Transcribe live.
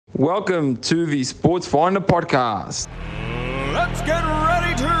Welcome to the Sports Finder podcast. Let's get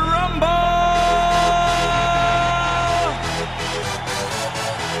ready to rumble!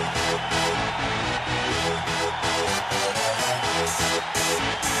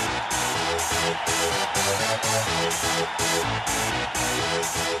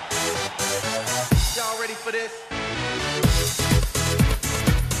 Y'all ready for this?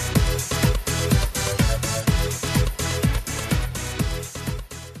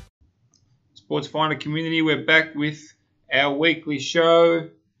 Sports Finder community, we're back with our weekly show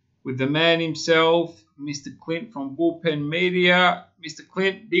with the man himself, Mr. Clint from Bullpen Media. Mr.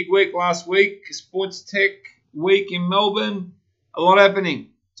 Clint, big week last week, Sports Tech Week in Melbourne. A lot happening.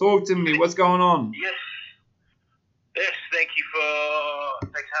 Talk to me. What's going on? Yes, thanks for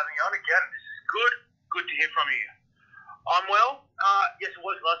having me on again. This is good to hear from you. I'm well. Yes, it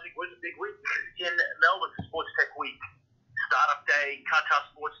was last week. It was a big week in Melbourne, Sports Tech Week. Startup Day, Qatar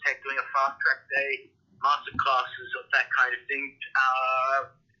Sports Tech doing a fast track day, master classes, that kind of thing,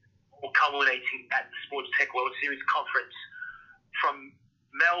 all culminating at the Sports Tech World Series conference from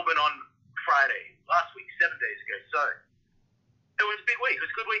Melbourne on Friday, last week, 7 days ago. So it was a big week. It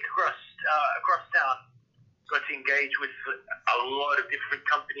was a good week across town. Got to engage with a lot of different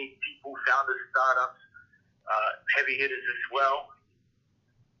companies, people, founders, startups, heavy hitters as well.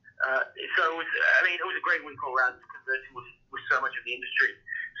 So it was a great week all around, conversing with so much of the industry.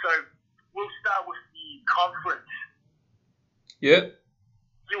 So we'll start with the conference. Yep.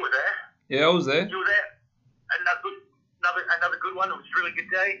 You were there. Yeah, I was there. You were there. Another good one. It was a really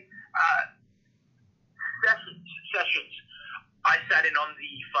good day. Sessions. I sat in on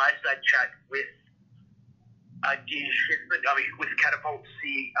the fireside chat with Dean Schiffman. With Catapult's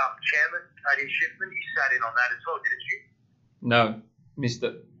chairman, Dean Schiffman. You sat in on that as well, didn't you? No, missed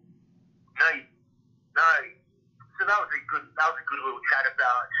it. No. So that was a good little chat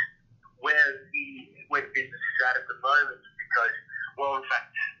about where the business is at the moment, because, well, in fact,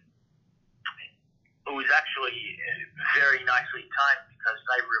 it was actually very nicely timed, because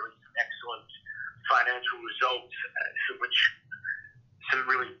they released some excellent financial results, some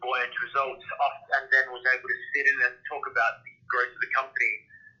really buoyant results, and then was able to sit in and talk about the growth of the company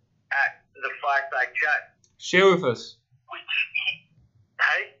at the fireside chat. Share with us.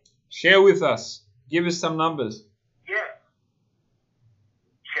 Share with us. Give us some numbers. Yeah.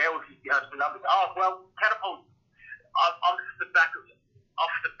 Share with you some numbers. Oh, well, Catapult, off the back of,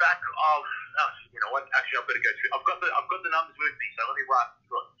 you know what? Actually, I've got to go through. I've got the numbers with me, so let me write them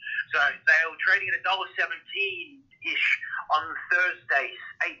through. So they were trading at $1.17-ish on Thursday,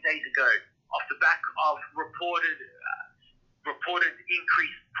 8 days ago, off the back of reported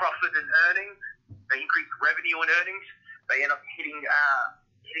increased profit and earnings. They increased revenue and earnings. They end up hitting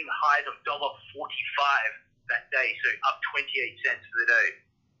highs of $1.45 that day, so up 28 cents for the day.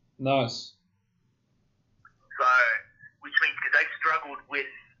 Nice. So, which means because they've struggled with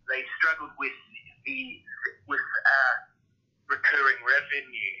recurring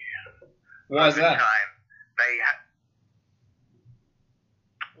revenue. Why is that?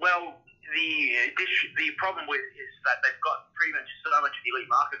 The problem is that they've got pretty much so much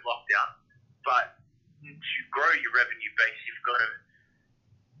elite market lockdown, but to grow your revenue base, you've got to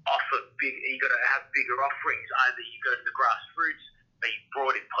have bigger offerings. Either you go to the grassroots, they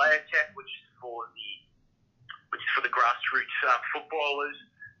brought in Player Tech, which is for the grassroots footballers.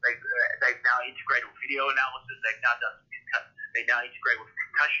 They've now integrated with video analysis. They now integrate with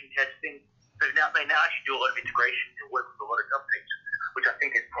concussion testing. They now actually do a lot of integration and work with a lot of companies, which I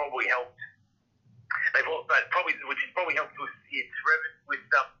think has probably helped. Which has probably helped with its revenue,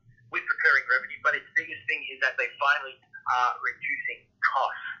 with recurring revenue. But its biggest thing is that they finally are reducing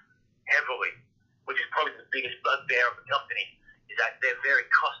costs heavily, which is probably the biggest bugbear of the company, is that they're very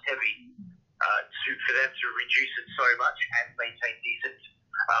cost heavy for them to reduce it so much and maintain decent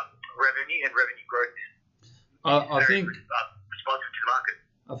revenue and revenue growth. I think responsive to the market.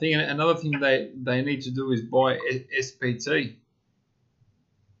 I think another thing they need to do is buy SPT.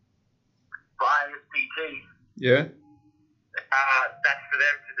 Buy SPT. Yeah. That's for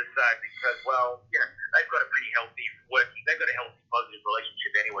them to decide, because, well, you know, they've got a positive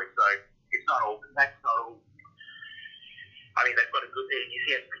relationship anyway, so it's not all. That's not all. I mean, they've got a good. You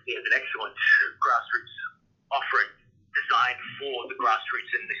see, SPT has an excellent grassroots offering designed for the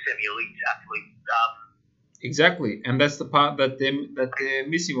grassroots and the semi-elite athletes. Exactly, and that's the part that they're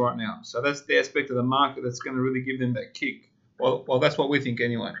missing right now. So that's the aspect of the market that's going to really give them that kick. Well, that's what we think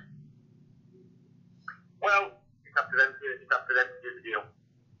anyway. Well, it's up to them to do the deal.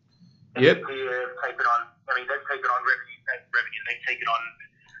 Yep. They've taken on revenue. They've taken on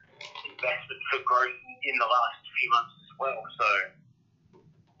investment for growth in the last few months as well. So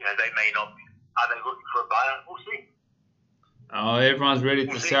they may not. Are they looking for a buyer? We'll see. Oh, everyone's ready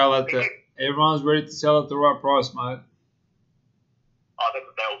to sell at the right price, mate. Oh, that's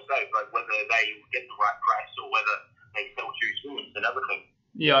what they'll say, but whether they get the right price or whether they sell too soon is another thing.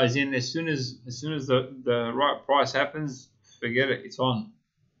 Yeah, as soon as the right price happens, forget it. It's on.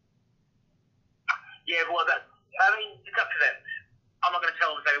 Yeah, well, it's up to them. I'm not going to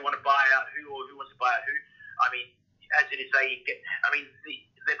tell them if they want to buy out who or who wants to buy out who. I mean, as it is,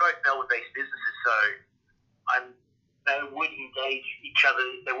 they're both Melbourne-based businesses, so they would engage each other.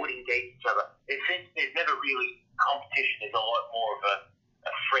 There's never really competition. There's a lot more of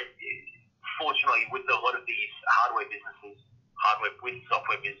a friend. Fortunately, with a lot of these hardware with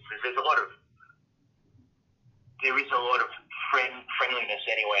software businesses, there is a lot of friendliness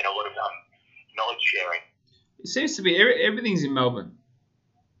anyway, and a lot of knowledge sharing. It seems to be everything's in Melbourne.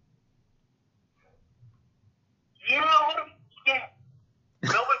 Yeah,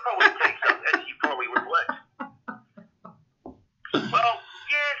 Melbourne probably takes up, as you probably would have learned. Well,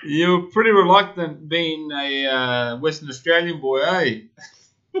 yeah. You're pretty reluctant being a Western Australian boy, eh?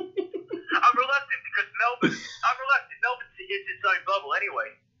 I'm reluctant because Melbourne is its own bubble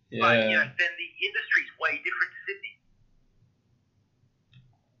anyway. Yeah. But, then the industry's way different to Sydney.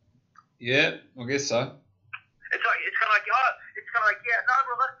 Yeah, I guess so. It's kind of like, I'm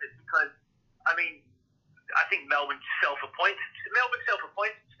reluctant because, I think Melbourne self-appoints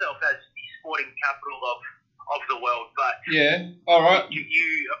itself as the sporting capital of the world, but Yeah, all right.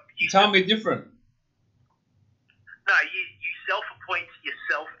 you Tell me different. No, you self-appoint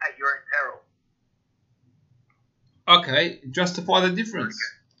yourself at your own peril. Okay, justify the difference.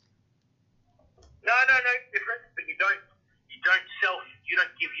 No, different. But you don't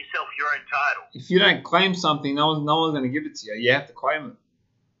give yourself your own title. If you don't claim something, no one's going to give it to you. You have to claim it.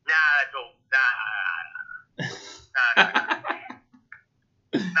 Nah, that's all. No.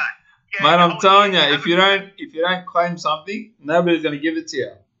 Yeah, Mate, I'm telling you, if you don't claim something, nobody's going to give it to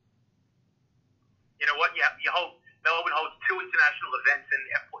you. You know what? Melbourne holds 2 international events and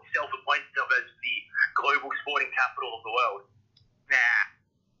self-appoints itself as the global sporting capital of the world. Nah.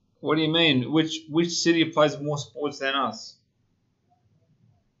 What do you mean? Which city plays more sports than us?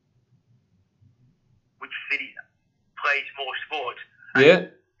 Which city plays more sports? Yeah?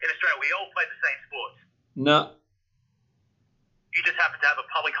 In Australia, we all play the same sports. No. You just happen to have a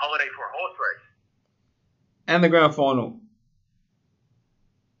public holiday for a horse race. And the grand final.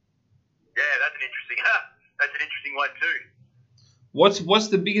 Yeah, that's an interesting one too. What's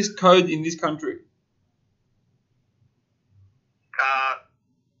the biggest code in this country?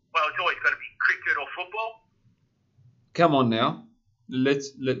 Well, it's always got to be cricket or football. Come on now.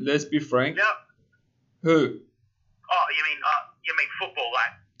 Let's be frank. Yeah. Who? Oh, you mean football,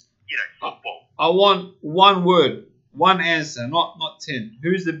 like football. I want one word, one answer, not 10.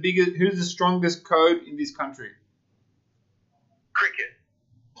 Who's the strongest code in this country? Cricket.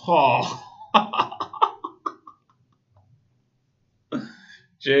 Oh.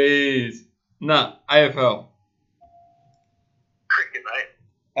 Jeez. No, AFL. Cricket, mate.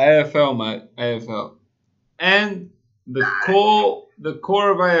 AFL, mate. AFL. And the core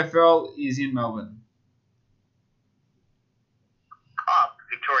of AFL is in Melbourne.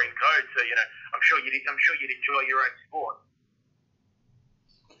 Victorian code, so I'm sure you'd enjoy your own sport.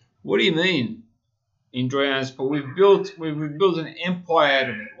 What do you mean? Enjoy our sport? We've built an empire out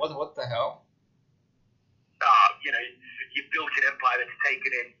of it. What the hell? You built an empire that's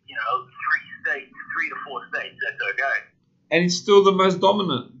taken in 3 to 4 states. That's okay. And it's still the most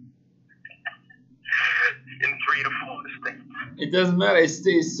dominant. In 3 to 4 states. It doesn't matter. It's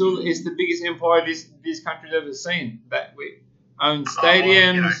the biggest empire this country's ever seen. That we own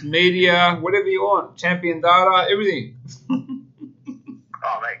stadiums, media, whatever you want, champion data, everything. Mate,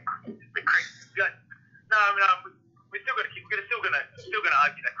 the cricket. No, we're still gonna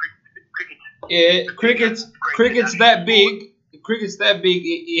argue that cricket. Yeah, cricket's that big. Cricket's that big.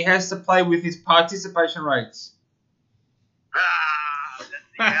 It has to play with its participation rates.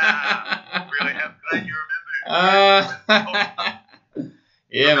 Really glad you remember.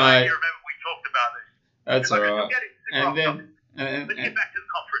 Yeah, mate. You remember we talked about this. That's alright. And let's get back to the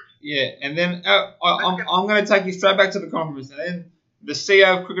conference. Yeah, and then I'm going to take you straight back to the conference. And then the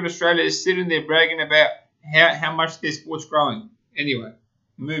CEO of Cricket Australia is sitting there bragging about how much their sport's growing. Anyway,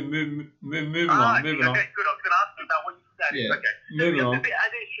 moving on. Okay, good. I was going to ask you about what you said. Yeah, okay. moving on. Moving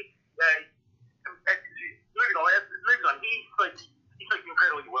on. He spoke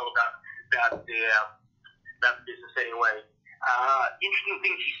incredibly well about the business anyway. Interesting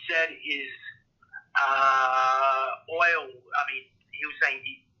things he said is oil. He was saying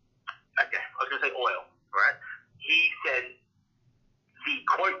I was going to say oil, right? He said the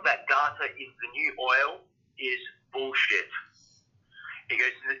quote that data is the new oil is bullshit. He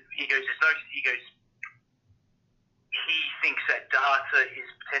goes, he thinks that data is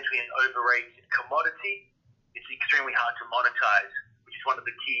potentially an overrated commodity. It's extremely hard to monetize, which is one of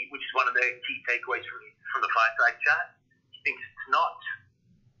the key takeaways from the Fireside Chat. He thinks it's not.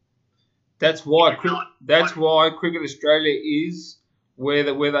 That's why Cricket Australia is where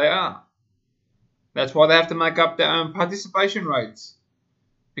they are. That's why they have to make up their own participation rates.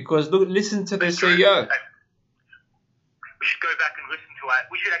 Because listen to their CEO. We should go back and listen to our.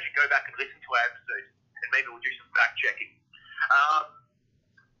 We should actually go back and listen to our episode, and maybe we'll do some fact checking.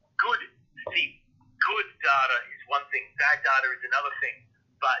 Good data is one thing. Bad data is another thing.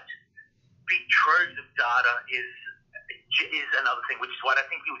 But big troves of data is another thing, which is what I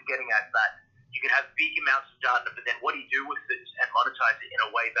think he was getting at. That you can have big amounts of data, but then what do you do with it and monetize it in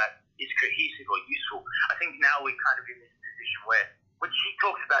a way that is cohesive or useful? I think now we're kind of in this position where, when she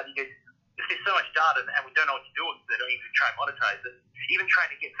talks about, he goes, if there's so much data and we don't know what to do with it, or even try and monetize it, even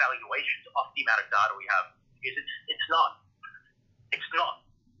trying to get valuations off the amount of data we have, because it's not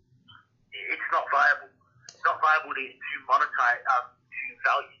viable. It's not viable to monetize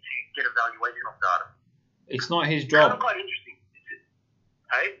to get a valuation of data. It's not his It's job. quite interesting.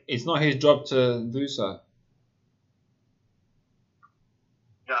 Hey? It's not his job to do so.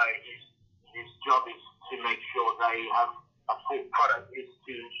 No, his job is to make sure they have a full product, is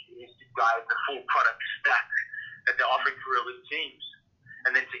to guide the full product stack that they're offering for elite teams,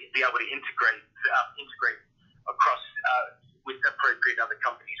 and then to be able to integrate across with appropriate other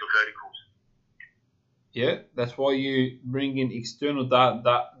companies or verticals. Yeah, that's why you bring in external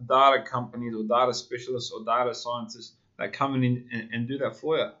data companies or data specialists or data scientists that come in and do that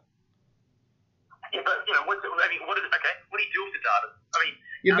for you. Yeah, but what do you do with the data? I mean,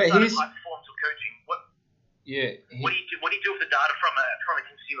 yeah, but outside of high performance or coaching, what do you do with the data from a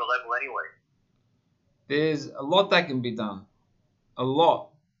consumer level anyway? There's a lot that can be done. A lot.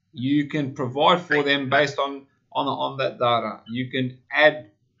 You can provide for them based on that data. You can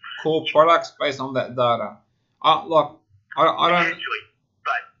add core products based on that data. I don't. Potentially,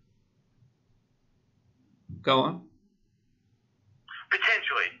 but Go on.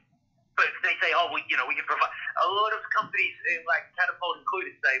 Potentially, but they say, we can provide. A lot of companies, like Catapult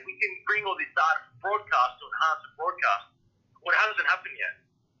included, say we can bring all this data from broadcast to enhance the broadcast. Well, it hasn't happened yet.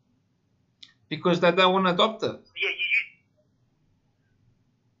 Because they don't want to adopt it. Yeah,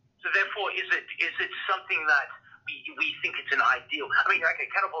 so therefore, is it something that we think it's an ideal? I mean, okay,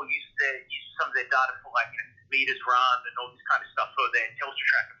 Catapult uses some of their data for meters run and all this kind of stuff for their Telstra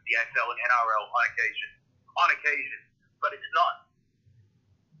tracker for the AFL and NRL on occasion, but it's not.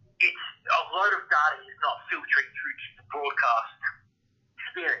 It's a load of data is not filtering through to the broadcast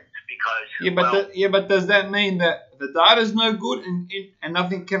experience because but does that mean that the data is no good and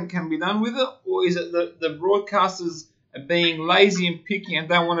nothing can be done with it, or is it the broadcasters are being lazy and picky and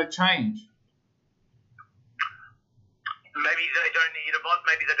don't want to change? Maybe they don't need to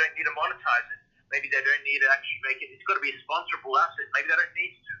monetize it. Maybe they don't need to actually make it. It's got to be a sponsorable asset. Maybe they don't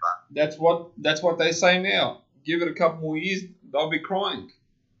need to do that. That's what they say now. Give it a couple more years, they'll be crying.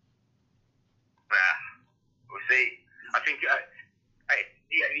 We'll see. I think the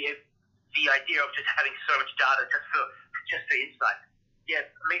idea of just having so much data just for insight. Yeah,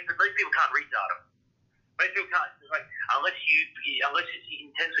 most people can't read data. Most people can't. Unless it's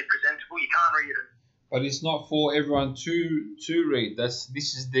intensely presentable, you can't read it. But it's not for everyone to read. This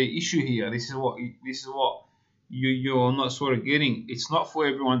is the issue here. This is what you're not sort of getting. It's not for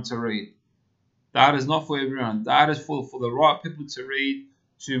everyone to read. Data is not for everyone. Data is for the right people to read,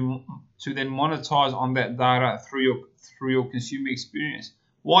 to then monetize on that data through your consumer experience.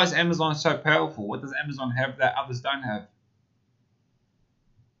 Why is Amazon so powerful? What does Amazon have that others don't have?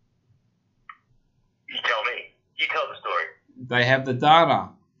 You tell me. You tell the story. They have the data.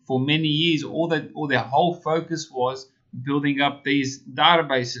 For many years, all their whole focus was building up these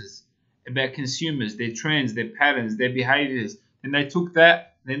databases about consumers, their trends, their patterns, their behaviors. And they took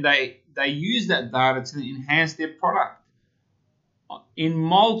that, then they used that data to enhance their product in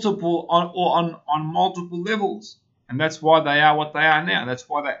multiple on multiple levels. And that's why they are what they are now. That's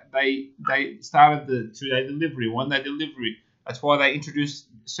why they started the 2-day delivery, 1-day delivery. That's why they introduced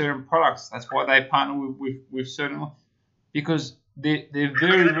certain products. That's why they partner with certain, because they're very,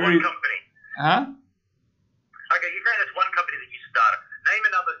 very. One company. Huh? Okay, you're saying that's one company that uses data. Name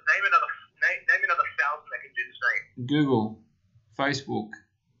another 1,000 that can do the same. Google, Facebook.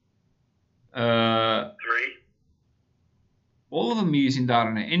 3. All of them are using data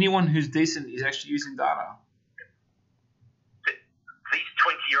now. Anyone who's decent is actually using data. These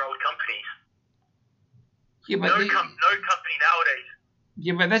 20-year-old companies. Yeah, but No company nowadays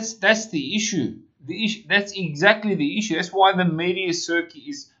Yeah, but that's the issue. That's exactly the issue. That's why the media circuit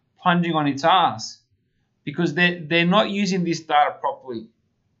is plunging on its ass, because they're not using this data properly,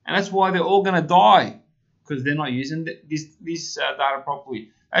 and that's why they're all going to die, because they're not using this data properly.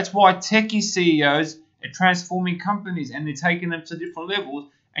 That's why techie CEOs are transforming companies and they're taking them to different levels,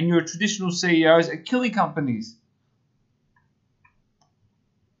 and your traditional CEOs are killing companies.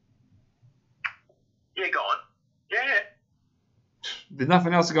 Yeah, go on. Yeah. There's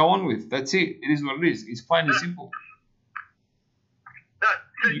nothing else to go on with. That's it. It is what it is. It's plain and simple. No,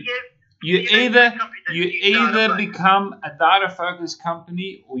 so You know, companies that you use data, either but- become a data-focused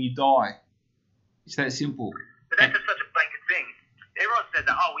company or you die. It's that simple. But that's just such a blanket thing. Everyone said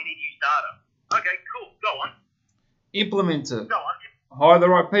that, we need to use data. Okay, cool. Go on. Implement it. Go on. Hire the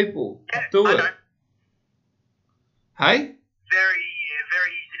right people. Yeah, Do I it. know. Hey, Very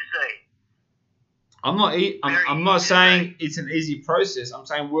easy to say. I'm not saying it's an easy process. I'm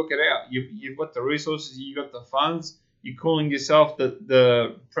saying work it out. You've got the resources. You've got the funds. You're calling yourself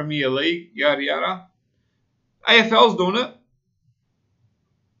the Premier League. Yada yada. AFL's doing it.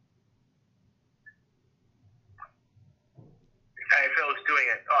 AFL is doing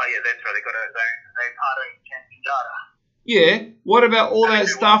it. Oh yeah, that's right. They're part of champion data. Yeah. What about all that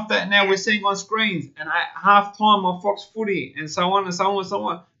stuff that now we're seeing on screens and at half time on Fox Footy and so on and so on and so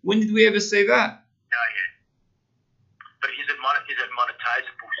on? When did we ever see that? No, yeah. But is it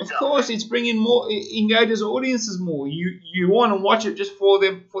monetizable Of stuff? course, it's bringing more, it engages audiences more. You want to watch it just for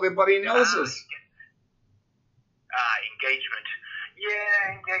their bloody analysis. Engagement.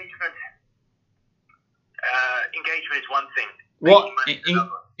 Yeah, engagement. Engagement is one thing. What? Making money is another.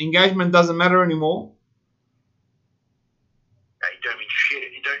 Engagement doesn't matter anymore. You don't mean shit.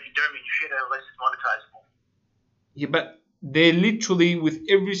 You don't mean shit unless it's monetizable. Yeah, but they're literally, with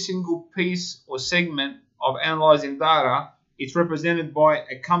every single piece or segment of analyzing data, it's represented by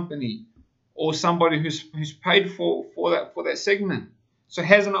a company or somebody who's paid for that segment. So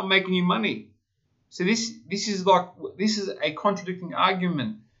how's it not making you money? So this is a contradicting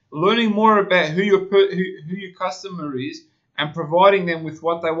argument. Learning more about who your customer is and providing them with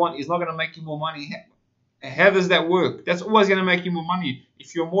what they want is not going to make you more money. How does that work? That's always going to make you more money.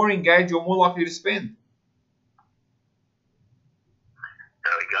 If you're more engaged, you're more likely to spend.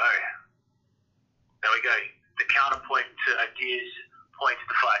 There we go. The counterpoint to ideas point to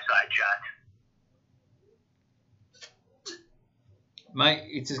the fireside chat. Mate,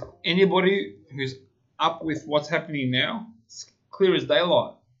 it's just anybody who's up with what's happening now, it's clear as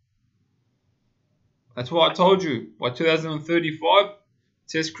daylight. That's why I told you, by 2035,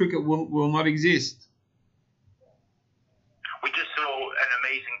 Test cricket will not exist. We just saw an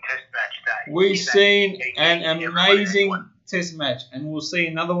amazing test match that We've seen an everyone. amazing test match, and we'll see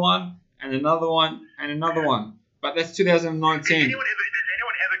another one, and another one, and another one. But that's 2019. Does anyone ever go,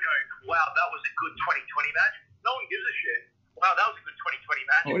 wow, that was a good 2020 match? No one gives a shit. Wow, that was a good 2020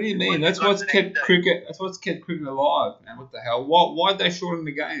 match. What do you mean? That's what's kept cricket. That's what's kept cricket alive, man. What the hell? Why'd they shorten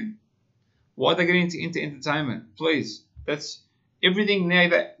the game? Why'd they get into entertainment? Please, that's everything now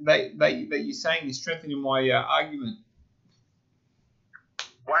that you're saying is strengthening my argument.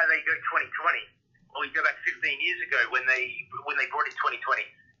 Why do they go 2020? Well, you go back 15 years ago when they brought in 2020.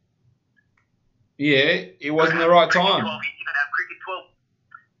 Yeah, it wasn't the right time. You've got to have cricket 12.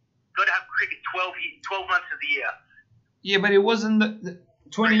 Got to have cricket 12 months of the year. Yeah, but it wasn't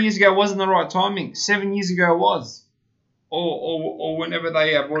 20 years ago wasn't the right timing. 7 years ago it was, or whenever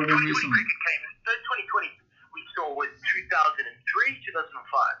they brought it in 2020 recently. cricket came. The 2020 we saw was 2003,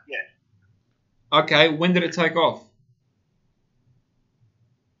 2005. Yes. Okay, when did it take off?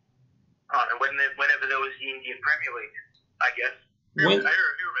 Oh, and whenever there was the Indian Premier League, I guess. When? Who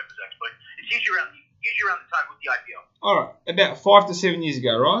remembers actually? It's usually around the time with the IPL. All right, about 5 to 7 years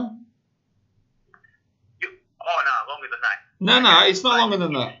ago, right? Oh no, longer than that. No, it's not longer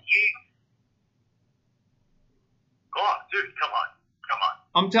than that. Oh, dude, come on.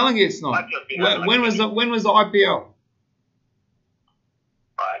 I'm telling you, it's not. When was the IPL?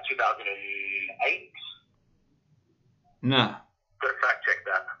 2008. No. Gotta fact check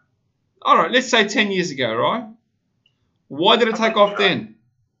that. All right, let's say 10 years ago, right? Why did it take off then?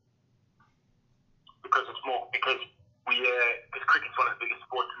 Because cricket's one of the biggest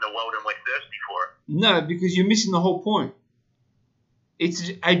sports in the world and we're thirsty for it. No, because you're missing the whole point. It's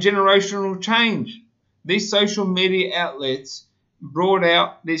a generational change. These social media outlets brought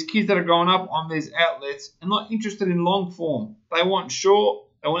out these kids that are growing up on these outlets and not interested in long form. They want short,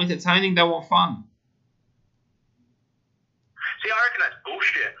 they want entertaining, they want fun. See, I reckon that's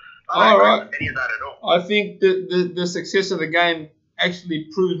bullshit. All I don't right. agree with any of that at all. I think that the success of the game actually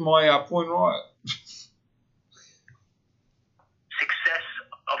proves my point right. Success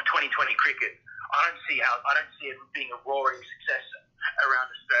 2020 cricket. I don't see it being a roaring success around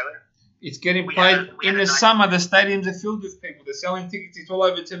Australia. It's getting We played had in a the nice- summer. The stadiums are filled with people. They're selling tickets. It's all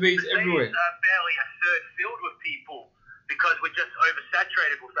over TVs The everywhere. stadiums are barely a third filled with people because we're just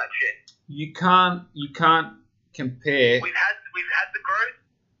oversaturated with that shit. You can't compare. We've had the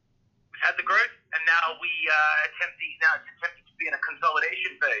growth, and now it's attempting to be in a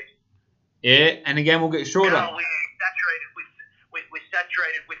consolidation phase. Yeah, and again we'll get shorter. Now we're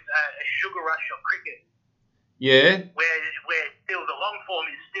saturated with a sugar rush of cricket, Yeah. where still the long form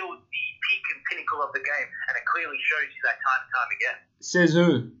is still the peak and pinnacle of the game, and it clearly shows you that time and time again. Says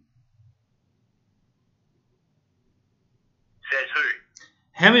who? Says who?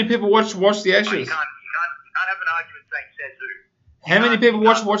 How many people watch the Oh, you Ashes? can't have an argument saying says who. How many people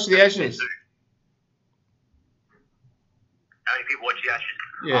watch the Ashes? How many people watch the Ashes?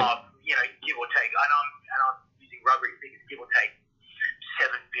 Yeah. Give or take. And I'm using rugby figures. Give or take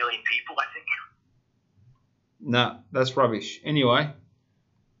 7 billion people, I think. No, that's rubbish. Anyway,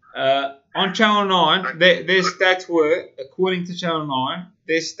 on Channel 9, their stats were, according to Channel 9,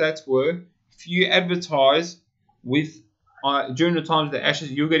 their stats were, if you advertise with during the times of the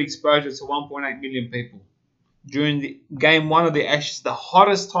Ashes, you'll get exposure to 1.8 million people. During the game 1 of the Ashes, the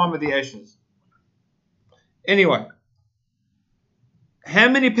hottest time of the Ashes. Anyway, how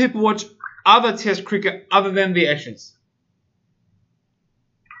many people watch other Test cricket other than the Ashes?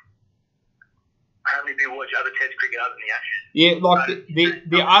 How many people watch other Test cricket other than the Ashes? Yeah, like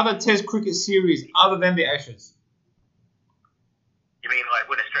the other Test cricket series other than the Ashes. You mean like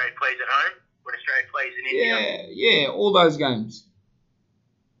when Australia plays at home? When Australia plays in India? Yeah, all those games.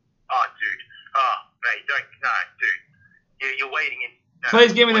 Oh, dude. Oh, mate, dude. You're waiting in. No,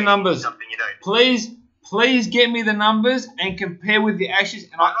 Please give me the waiting in numbers. Something you don't. Please get me the numbers and compare with the Ashes,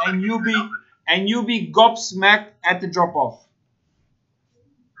 and you'll be gobsmacked at the drop off.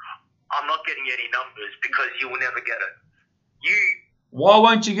 I'm not getting any numbers because you will never get it. Why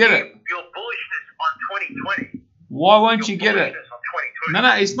won't you get it? Your bullishness on 2020. Why won't you get it? Bullishness on 2020.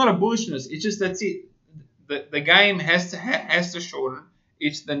 No, it's not a bullishness. It's just that's it. The game has to shorten.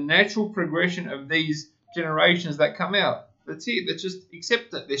 It's the natural progression of these generations that come out. That's it. Let's just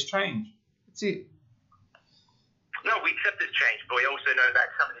accept that there's change. That's it. No, we accept this change, but we also know that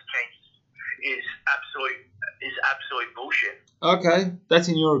some of this change is absolute bullshit. Okay, that's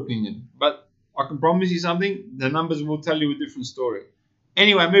in your opinion. But I can promise you something. The numbers will tell you a different story.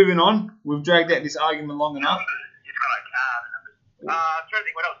 Anyway, moving on. We've dragged out this argument long enough. It's kind of like, the numbers. I'm trying to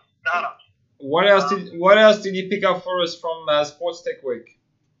think what else. Startups. What else did you pick up for us from Sports Tech Week?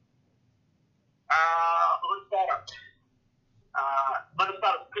 What startups? A lot of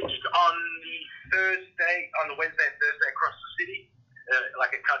startups pitched on the Wednesday and Thursday across the city,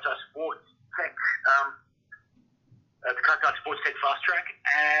 like at Qatar Sports Tech, the Qatar Sports Tech Fast Track,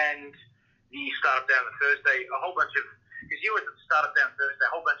 and the startup down on Thursday. A whole bunch of, because you were at the startup down Thursday,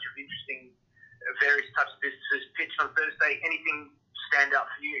 a whole bunch of interesting various types of businesses pitched on Thursday. Anything stand out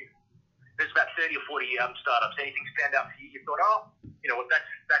for you? There's about 30 or 40 startups. Anything stand out for you? You thought, you know what,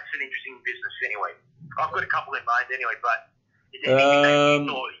 that's an interesting business anyway. I've got a couple in mind anyway, but is there anything that you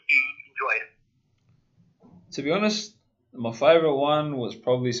thought you enjoyed? To be honest, my favourite one was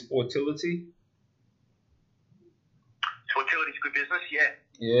probably Sportility. Sportility's good business, yeah.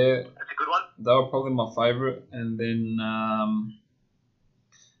 Yeah, That's a good one. they were probably my favourite. And then,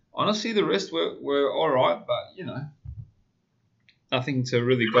 honestly, the rest were all right, but, you know, nothing to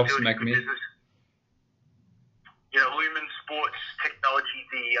really gobsmack me. Business. You know, Lumen Sports Technology,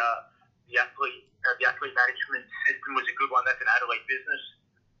 the athlete management system was a good one. That's an Adelaide business.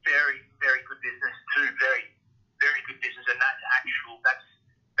 Very, very good business too. Very, very good business, and that's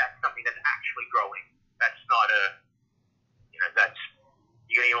something that's actually growing. That's not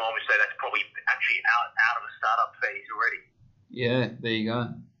you can even almost say that's probably actually out of a startup phase already. Yeah, there you go.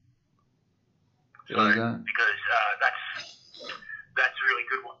 Because that's a really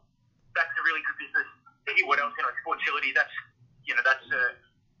good one. That's a really good business. Thinking what else, Sportsility.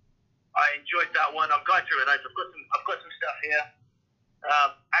 I enjoyed that one. I'm going through the notes. I've got some stuff here.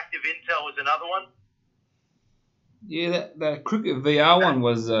 Active Intel was another one. Yeah, that Cricket VR one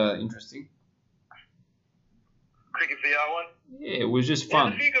was interesting. Cricket VR one. Yeah, it was just Yeah,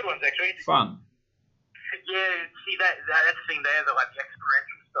 fun. there's a few good ones actually. Fun. Yeah, see that's the thing there, the like the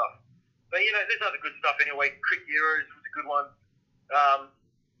experiential stuff. But there's other good stuff anyway. Cricket Heroes was a good one.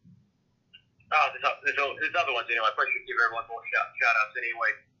 There's other ones anyway. I probably should give everyone more shout outs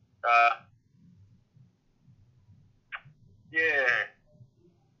anyway. Yeah.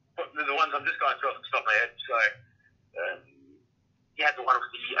 But the ones I'm just going to off the top of my head. So you had the one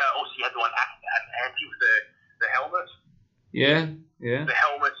with also you had the one Anti with the helmet. Yeah. The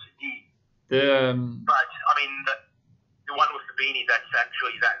helmet, But I mean, the one with the beanie, that's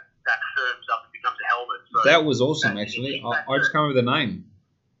actually that firms up and becomes a helmet. So that was awesome, actually. I just can't remember the name.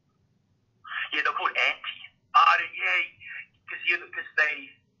 Yeah, they're called Anti. Because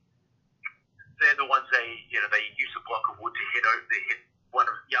they're the ones they use a block of wood to hit one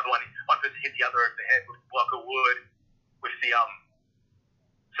person hit the other over the head with a block of wood with the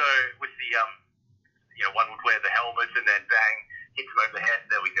one would wear the helmet and then bang, hits him over the head.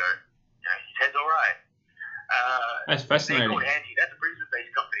 There we go. His head's all right. That's fascinating. They're called Anti. That's a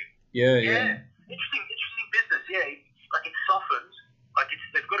Brisbane-based company. Yeah. Interesting business. Yeah, like it softens. Like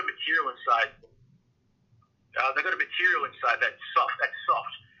they've got a material inside. They've got a material inside that's soft,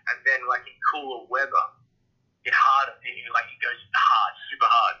 and then like in cooler weather, it goes hard, super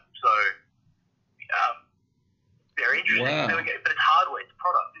hard. So they're interesting. Wow. But it's hardware, it's a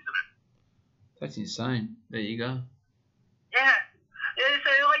product, isn't it? That's insane. There you go. Yeah.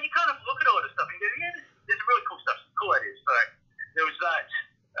 So like you kind of look at all this stuff and you go, yeah, there's some really cool stuff, some cool ideas. So there was that.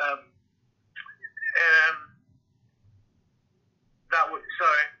 That was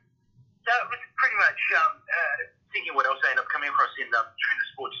pretty much thinking what else I ended up coming across during the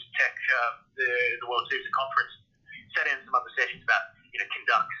sports tech, the World Series conference. Sat in some other sessions about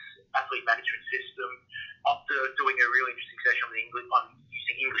Conduct's athlete management system. Opta doing a really interesting session on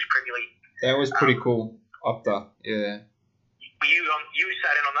using English Premier League. That was pretty cool. Opta, yeah. You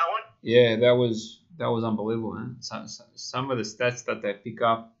sat in on that one? Yeah, that was unbelievable, man. Some of the stats that they pick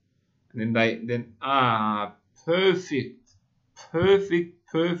up, and then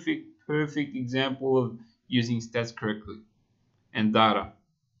perfect example of using stats correctly and data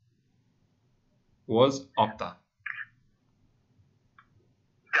was Opta.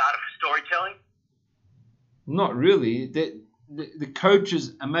 Data for storytelling? Not really. The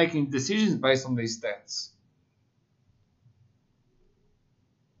coaches are making decisions based on these stats.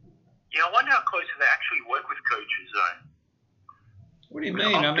 Yeah, I wonder how closely they actually work with coaches, though. What do you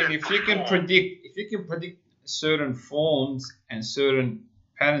mean? I mean, if you can predict certain forms and certain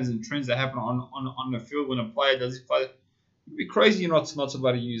patterns and trends that happen on the field when a player does his play, it'd be crazy not to be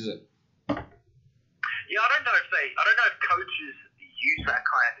able to use it. Yeah, I don't know if coaches use that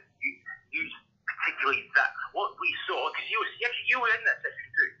kind of use particularly that what we saw, because you were in that session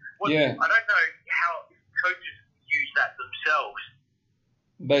too. Yeah. I don't know how coaches use that themselves.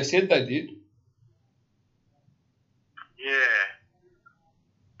 They said they did. Yeah.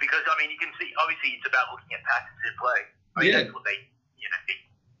 Because, I mean, you can see, obviously, it's about looking at patterns in play. I mean, that's what they,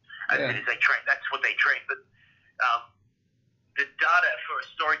 they train. That's what they train. But the data for a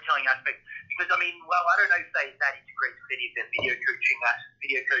storytelling aspect, because, I mean, well, I don't know if that integrates with any of their video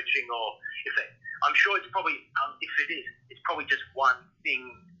coaching, or if they, I'm sure it's probably, if it is, it's probably just one thing,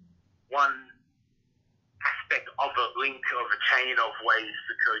 one aspect of a link of a chain of ways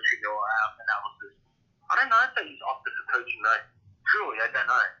for coaching or analysis. I don't know if they use Opta for coaching though. Truly, I don't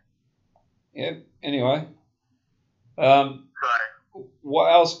know. Yeah. Anyway,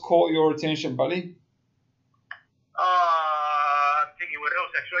 what else caught your attention, buddy? I'm thinking what else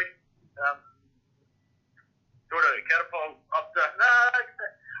actually. Catapult, Opta,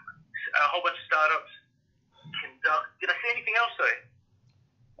 a whole bunch of startups. Did I see anything else though?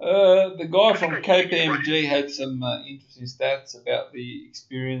 The guy from KPMG had some interesting stats about the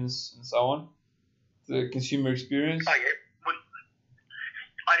experience and so on, the consumer experience. Oh yeah,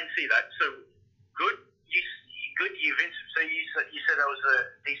 I didn't see that. So good. So you said that was a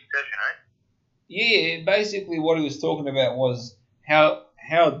decent session, eh? Yeah, basically what he was talking about was how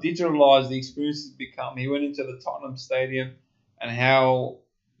digitalized the experience has become. He went into the Tottenham Stadium and how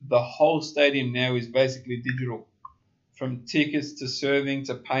the whole stadium now is basically digital. From tickets to serving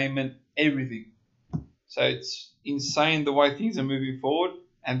to payment, everything. So it's insane the way things are moving forward,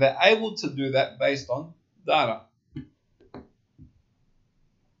 and they're able to do that based on data.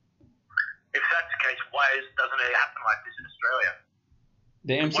 If that's the case, why doesn't it happen like this in Australia?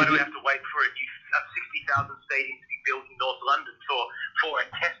 Why do we have to wait for a new 60,000 stadium to be built in North London for a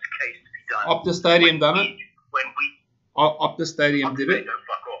test case to be done? Opta Stadium done it. Opta Stadium did it.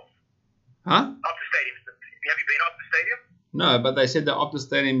 Fuck off. Huh? Opta Stadium. Have you been Opta Stadium? No, but they said that Opta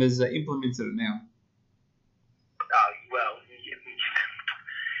Stadium has implemented it now. Well,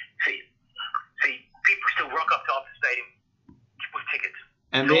 see, people still rock up to Opta Stadium with tickets.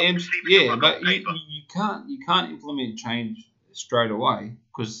 And but you can't implement change straight away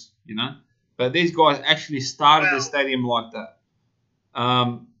because But these guys actually started the stadium like that.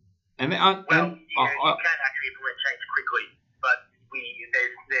 You can actually implement change quickly, but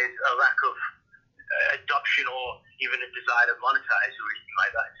there's a lack of adoption or even a desire to monetize or anything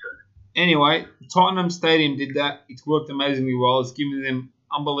like that. So. Anyway, Tottenham Stadium did that. It's worked amazingly well. It's given them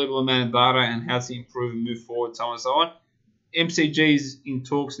unbelievable amount of data and how to improve and move forward, so on and so on. MCG's in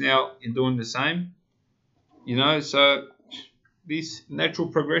talks now in doing the same. You know, so this natural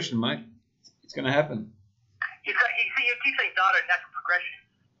progression, mate, it's going to happen. You keep saying data and natural progression.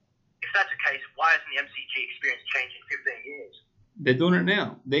 If that's the case, why hasn't the MCG experience changed in 15 years? They're doing it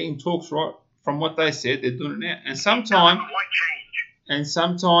now. They're in talks, right? From what they said, they're doing it now. And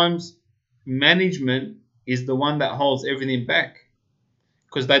sometimes management is the one that holds everything back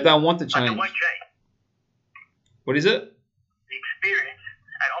because they don't want to change. But it won't change. What is it? The experience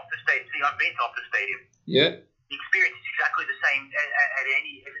at Optus Stadium. See, I've been to Optus Stadium. Yeah. The experience is exactly the same at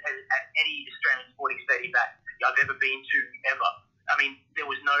any Australian sporting stadium that I've ever been to ever. I mean, there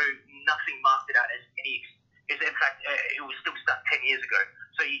was nothing marked out as any. In fact, it was still stuck 10 years ago.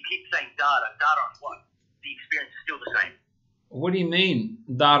 So you keep saying data. Data on what? The experience is still the same. What do you mean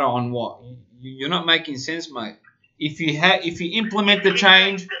data on what? You're not making sense, mate. If you implement the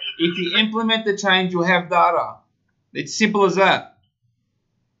change, you'll have data. It's simple as that.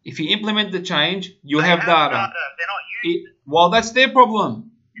 If you implement the change, you'll have data. They're not used. Well, that's their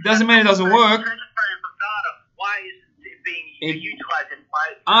problem. It doesn't mean it doesn't work. Why is it being utilized?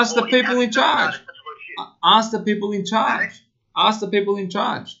 Ask the people in charge. Ask the people in charge. Ask the people in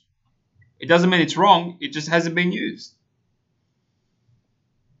charge. It doesn't mean it's wrong. It just hasn't been used.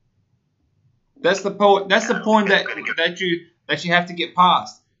 That's the point. That's the point that you have to get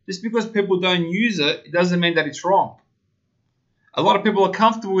past. Just because people don't use it, it doesn't mean that it's wrong. A lot of people are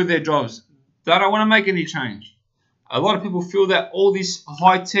comfortable with their jobs. They don't want to make any change. A lot of people feel that all this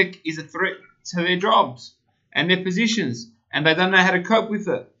high tech is a threat to their jobs and their positions, and they don't know how to cope with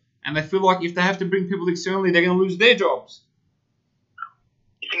it. And they feel like if they have to bring people externally, they're going to lose their jobs.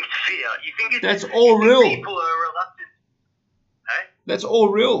 You think it's fear? You think that's all real? People are reluctant. Hey? That's all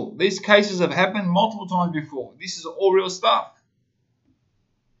real. These cases have happened multiple times before. This is all real stuff.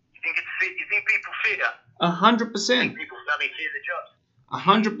 You think it's fear? You think people fear? 100%. People suddenly fear the jobs.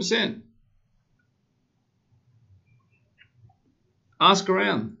 100%. Ask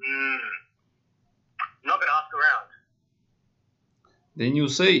around. Not going to ask around. Then you'll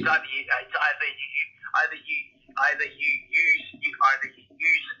see. It's either you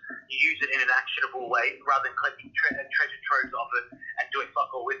use it in an actionable way rather than collecting treasure troves of it and doing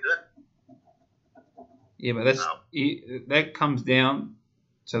fuck all with it. Yeah, but that comes down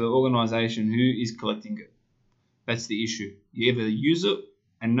to the organisation who is collecting it. That's the issue. You either use it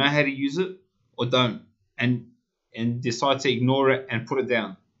and know how to use it, or don't, and decide to ignore it and put it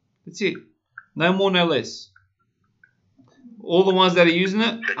down. That's it. No more, no less. All the ones that are using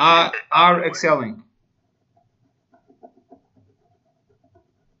it are excelling.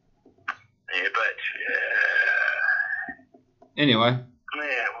 Yeah, but anyway.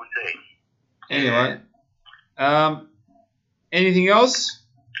 Yeah, we'll see. Anyway, anything else?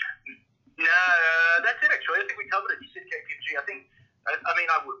 No, that's it actually. I think we covered it. You said KPMG. I mean,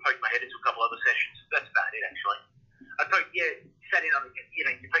 I would poke my head into a couple other sessions. That's about it actually. Sat in on the, you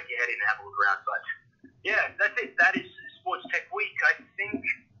poke your head in and have a look around. But yeah, that's it. That is Sports Tech Week, I think.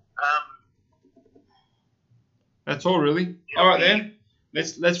 That's all really. All right then.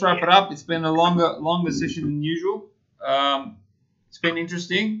 Let's wrap it up. It's been a longer session than usual. It's been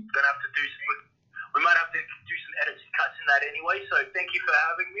interesting. We might have to do some edits and cuts in that anyway. So thank you for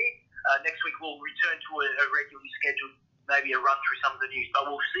having me. Next week we'll return to a regularly scheduled, maybe a run through some of the news. But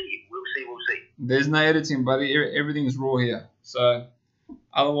we'll see. There's no editing, buddy. Everything's raw here. So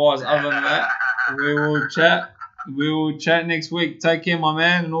other than that, we will chat. We will chat next week. Take care, my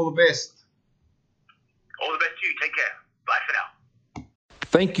man, and all the best. All the best to you. Take care. Bye for now.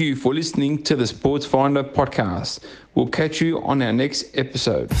 Thank you for listening to the Sports Finder podcast. We'll catch you on our next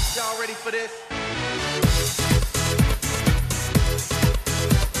episode. Y'all ready for this?